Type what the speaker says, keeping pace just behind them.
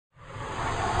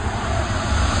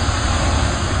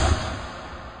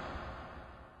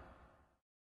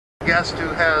guest who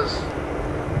has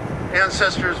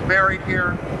ancestors buried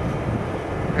here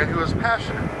and who is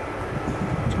passionate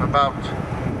about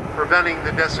preventing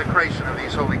the desecration of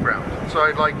these holy grounds. So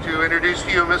I'd like to introduce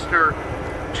to you Mr.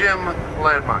 Jim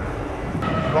Landmeyer.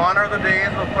 Gone are the days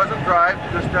of a pleasant drive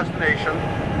to this destination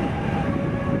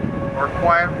or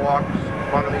quiet walks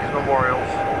among these memorials.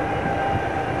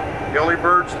 The only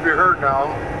birds to be heard now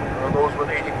are those with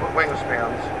 80-foot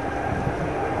wingspans.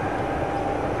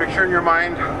 Picture in your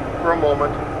mind for a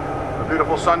moment a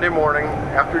beautiful Sunday morning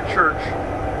after church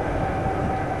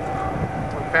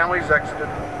when families exited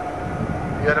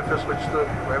the edifice which stood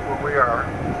right where we are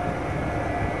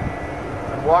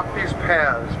and walked these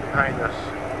paths behind us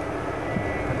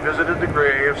and visited the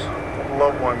graves of the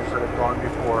loved ones that have gone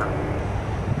before.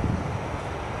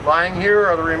 Lying here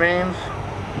are the remains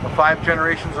of 5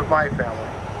 generations of my family,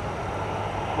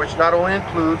 which not only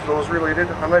includes those related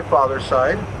on my father's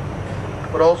side,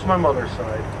 but also my mother's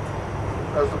side,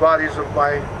 as the bodies of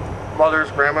my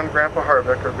mother's grandma and grandpa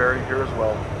Harbeck are buried here as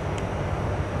well.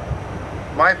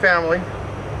 My family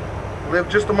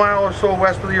lived just a mile or so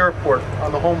west of the airport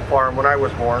on the home farm when I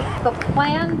was born. The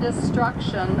planned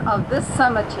destruction of this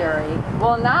cemetery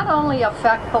will not only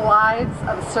affect the lives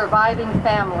of surviving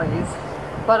families,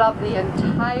 but of the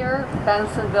entire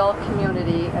Bensenville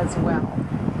community as well.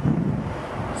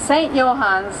 St.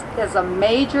 Johannes is a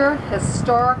major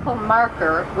historical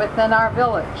marker within our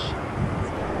village.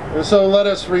 And so let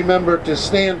us remember to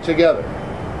stand together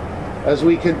as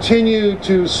we continue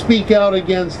to speak out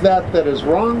against that is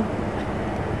wrong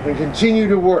and continue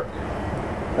to work,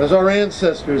 as our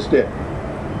ancestors did,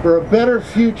 for a better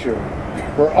future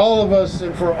for all of us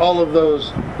and for all of those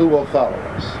who will follow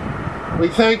us. We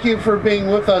thank you for being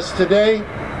with us today.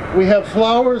 We have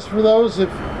flowers for those if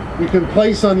you can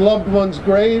place on loved ones'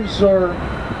 graves or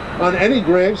on any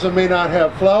graves that may not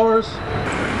have flowers.